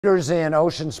Leaders in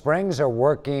Ocean Springs are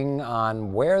working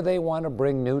on where they want to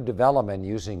bring new development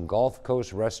using Gulf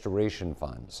Coast restoration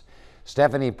funds.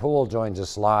 Stephanie Poole joins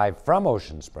us live from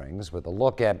Ocean Springs with a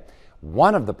look at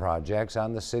one of the projects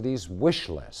on the city's wish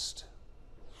list.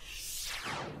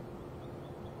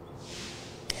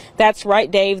 That's right,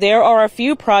 Dave. There are a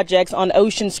few projects on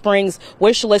Ocean Springs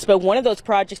wish list, but one of those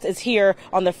projects is here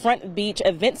on the Front Beach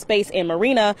Event Space and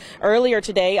Marina. Earlier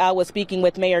today, I was speaking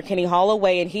with Mayor Kenny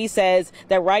Holloway, and he says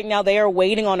that right now they are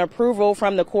waiting on approval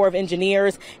from the Corps of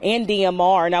Engineers and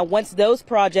DMR. Now, once those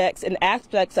projects and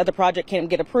aspects of the project can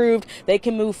get approved, they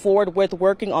can move forward with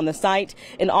working on the site.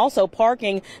 And also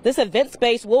parking. This event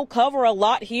space will cover a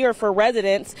lot here for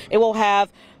residents. It will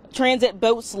have transit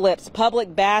boat slips,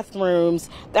 public bathrooms,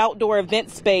 outdoor event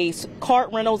space, cart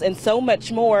rentals, and so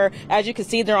much more. As you can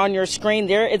see there on your screen,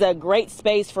 there is a great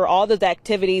space for all those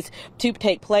activities to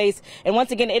take place. And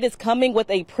once again, it is coming with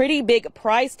a pretty big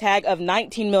price tag of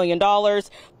 $19 million.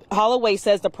 Holloway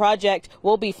says the project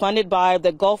will be funded by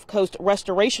the Gulf Coast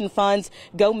Restoration Funds,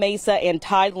 Go Mesa, and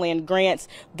Tideland grants.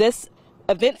 This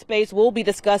event space will be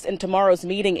discussed in tomorrow's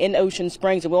meeting in Ocean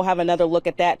Springs, and we'll have another look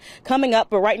at that coming up.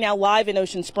 But right now, live in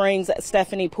Ocean Springs,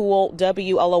 Stephanie Poole,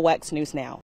 WLOX News Now.